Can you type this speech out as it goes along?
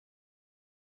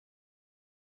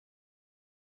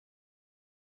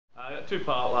I got 2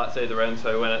 pilot lights either end,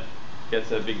 so when it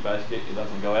gets a big bass kick, it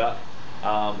doesn't go out.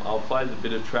 I'll play the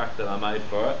bit of track that I made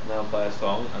for it, and then I'll play a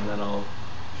song, and then I'll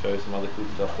show you some other cool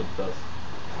stuff that it does.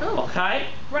 Cool. Okay?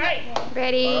 Right.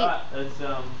 Ready. Alright, let's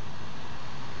Wow.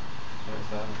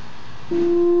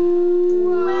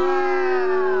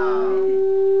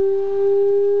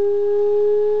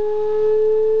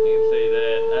 You can see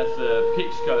there, as the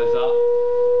pitch goes up,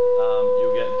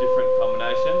 you'll get different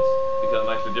combinations because it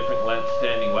makes a different length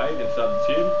standing wave inside the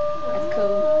tube. That's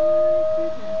cool.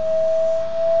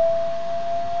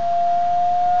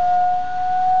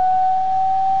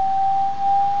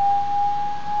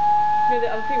 The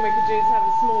other thing we could do is have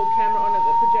a small camera on it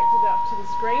that projected up to the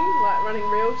screen, like running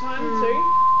real time too.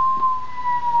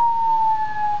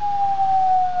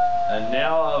 And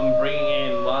now I'm bringing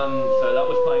in one, so that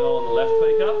was playing all on the left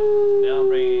speaker. Now I'm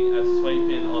bringing a sweep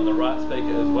in on the right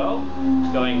speaker as well,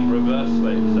 going reverse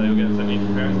sweep, so you'll get some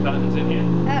interference patterns in here.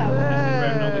 Oh. This is where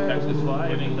it normally catches fire,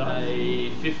 giving a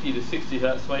 50 to 60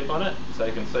 hertz sweep on it, so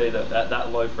you can see that at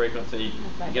that low frequency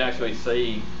you can actually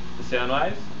see the sound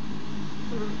waves.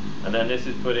 And then this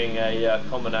is putting a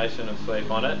combination of sweep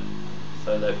on it,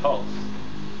 so they pulse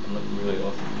and look really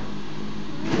awesome.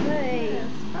 Nice.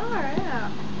 Far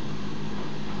out.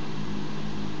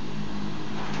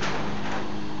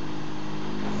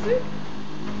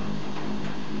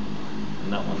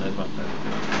 And that one there's my favorite.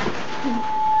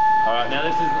 Alright, now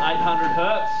this is an 800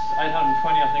 hertz,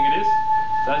 820 I think it is.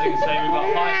 So as you can see we've got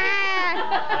high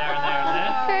there and there and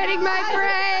there. Hurting my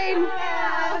brain.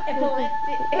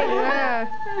 Yeah.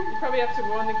 You probably have to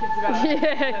warn the kids about it.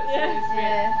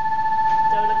 Yeah.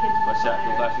 Don't look into Watch out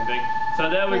for the flashing thing. So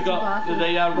there we've got the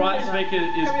right speaker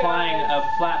is playing a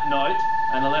flat note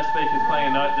and the left speaker is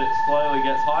playing a note that slowly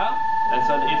gets higher. And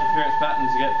so the interference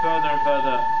patterns get further and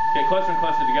further, get closer and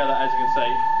closer together as you can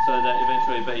see, so that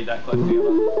eventually be that close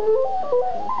together.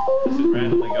 This is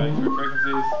randomly going through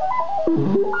frequencies.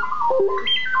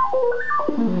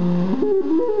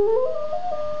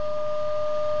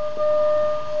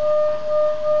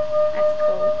 That's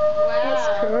cool. Wow. That's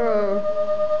cool.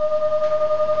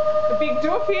 The big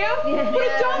doof here? Yeah. Put a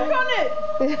donk on it!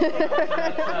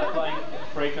 That's playing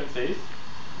frequencies.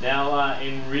 Now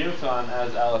in real time,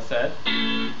 as Alice said.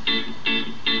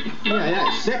 Yeah,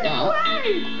 that's sick that.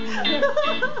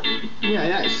 Yeah,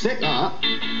 that's sick that.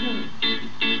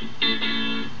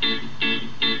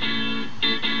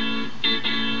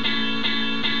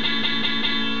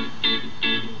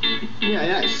 Yeah,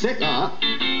 that's sick that.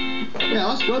 Yeah,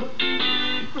 that's good.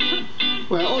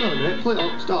 Wait, hold on a minute, play it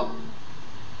up, stop.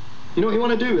 You know what you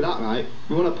want to do with that, right?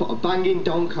 You want to put a banging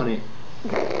donk on it. Hey,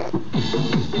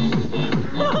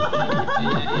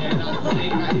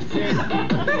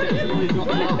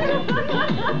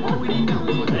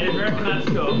 you reckon that's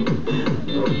cool?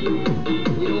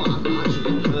 You know what, I've actually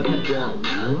got a perfect one.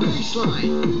 Really slide.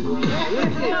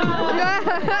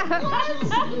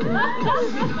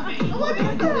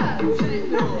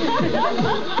 No.